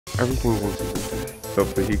Everything's in season today.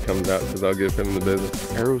 Hopefully he comes out because I'll give him the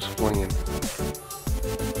business. Arrows flinging.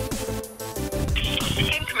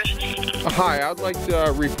 Hi, I'd like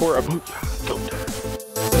to report a boat time.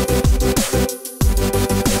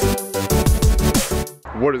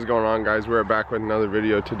 What is going on, guys? We're back with another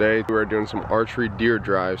video today. We're doing some archery deer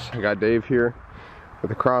drives. I got Dave here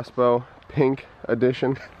with a crossbow, pink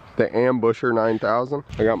edition, the Ambusher 9000.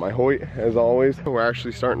 I got my Hoyt as always. We're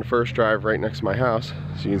actually starting the first drive right next to my house,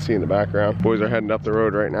 so you can see in the background. Boys are heading up the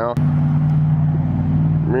road right now.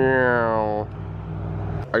 Meow.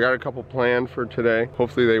 I got a couple planned for today.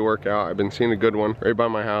 Hopefully they work out. I've been seeing a good one right by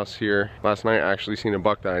my house here. Last night I actually seen a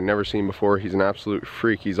buck that I'd never seen before. He's an absolute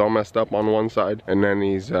freak. He's all messed up on one side and then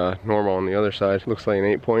he's normal on the other side. Looks like an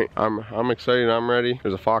 8-point. I'm excited, I'm ready.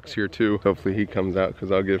 There's a fox here too. Hopefully he comes out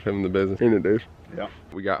because I'll give him the business. Ain't it, Dave? Yeah.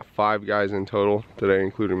 We got 5 guys in total today,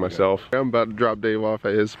 including myself. I'm about to drop Dave off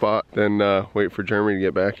at his spot, then wait for Jeremy to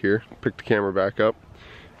get back here, pick the camera back up,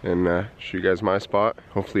 and show you guys my spot.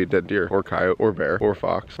 Hopefully a dead deer, or coyote, or bear, or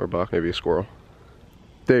fox, or buck, maybe a squirrel.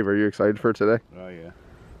 Dave, are you excited for today? Oh yeah.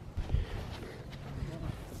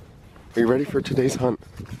 Are you ready for today's hunt?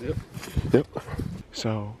 Yep. Yep.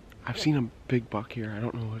 So, I've seen a big buck here. I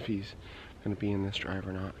don't know if he's gonna be in this drive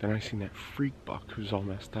or not. Then I seen that freak buck who's all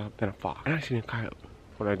messed up, then a fox, and I seen a coyote.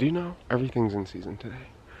 What I do know, everything's in season today.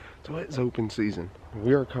 So it's open season.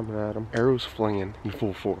 We are coming at them, arrows flinging in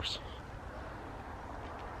full force.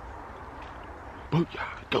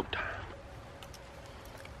 Booyah, go time.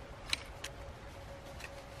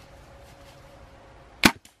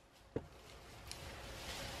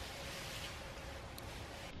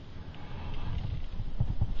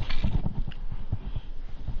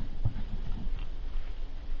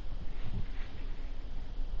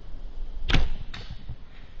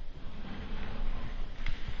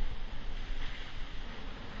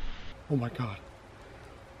 Oh my God.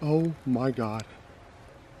 Oh my God.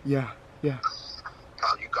 Yeah, yeah.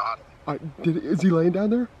 Oh, you got him. Is he laying down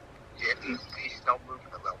there? Yeah, he's not moving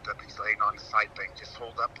a little bit. He's laying on the side bank. Just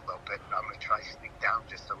hold up a little bit. I'm going to try to sneak down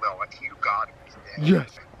just a little. You got him. He's dead.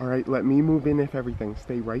 Yes. All right, let me move in if everything.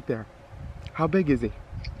 Stay right there. How big is he?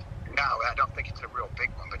 No, I don't think it's a real big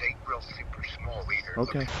one, but ain't real super small either.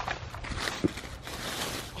 Okay.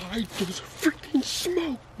 I just freaking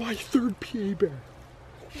smoked my 3rd PA bear.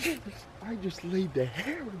 I just laid the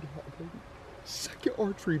hammer down. 2nd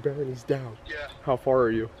archery bear and he's down. Yeah. How far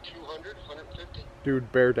are you? 200, 150. Dude,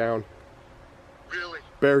 bear down. Really?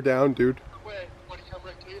 Bear down, dude. No way. What, he come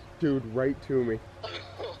right to you? Dude, right to me.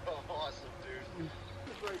 Awesome, dude.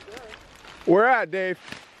 He's right there. Where at, Dave?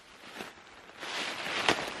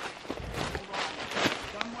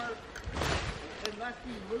 Somewhere, unless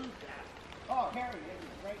you lose that. Oh, Harry,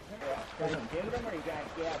 it's right there. Got him, get him, or you gotta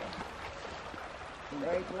get him?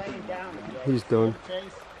 Right, laying down again. He's done. Chase.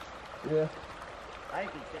 Yeah. I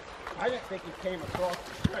didn't think he came across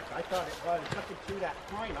the creek. I thought it was looking through that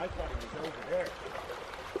point. I thought he was over there.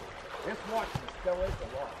 This watching still is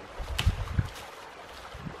alive.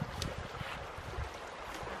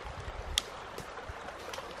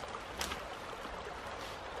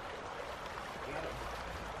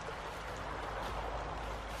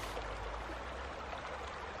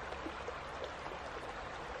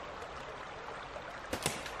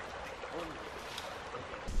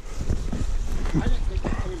 I didn't think he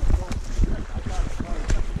came across the creek. I thought it was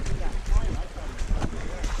looking through that point. I thought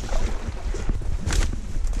he was over there.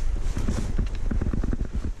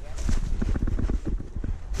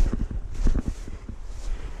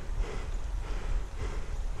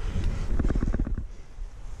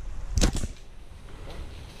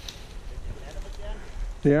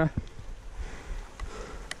 Yeah.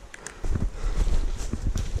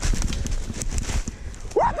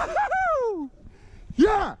 Woo-hoo-hoo!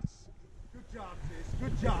 Yes! Good job, Chase.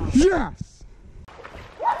 Good job. Yes!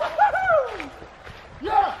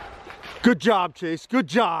 Yeah! Good job, Chase. Good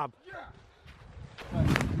job.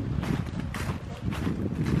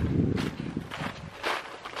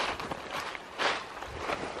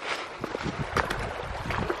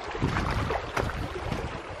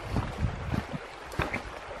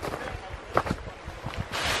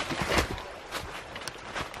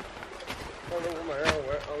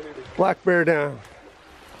 Black bear down.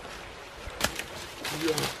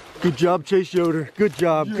 Good job, Chase Yoder. Good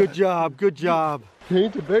job, good job, good job. He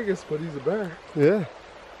ain't the biggest, but he's a bear. Yeah.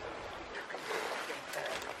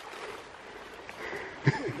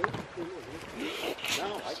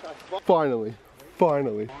 Finally.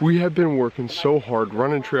 Finally. We have been working so hard,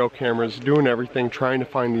 running trail cameras, doing everything, trying to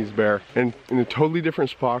find these bear. And in a totally different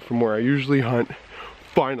spot from where I usually hunt.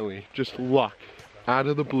 Finally, just luck. Out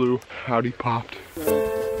of the blue, out he popped.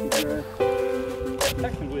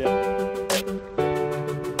 Technically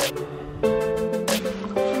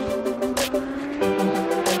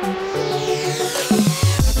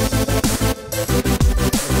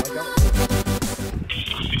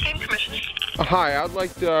Hi, I'd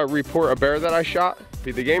like to report a bear that I shot.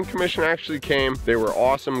 The game commission actually came. They were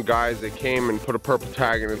awesome guys. They came and put a purple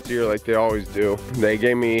tag in its ear like they always do. They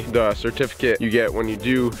gave me the certificate you get when you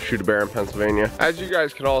do shoot a bear in Pennsylvania. As you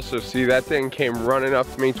guys can also see, that thing came running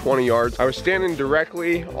up to me 20 yards. I was standing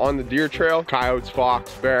directly on the deer trail. Coyotes,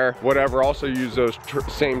 fox, bear, whatever, also use those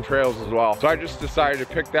same trails as well. So I just decided to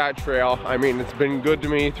pick that trail. I mean, it's been good to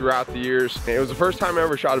me throughout the years. It was the first time I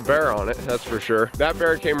ever shot a bear on it, that's for sure. That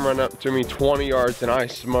bear came running up to me 20 yards and I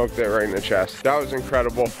smoked it right in the chest. That was incredible.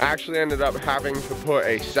 I actually ended up having to put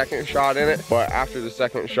a second shot in it, but after the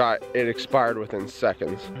second shot, it expired within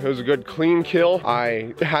seconds. It was a good clean kill.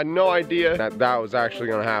 I had no idea that that was actually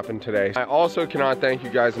gonna happen today. I also cannot thank you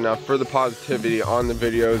guys enough for the positivity on the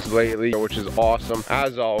videos lately, which is awesome.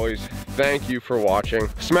 As always, thank you for watching.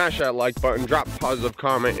 Smash that like button, drop a positive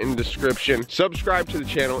comment in the description. Subscribe to the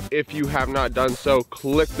channel if you have not done so.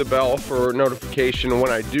 Click the bell for notification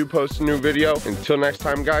when I do post a new video. Until next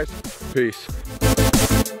time, guys, peace.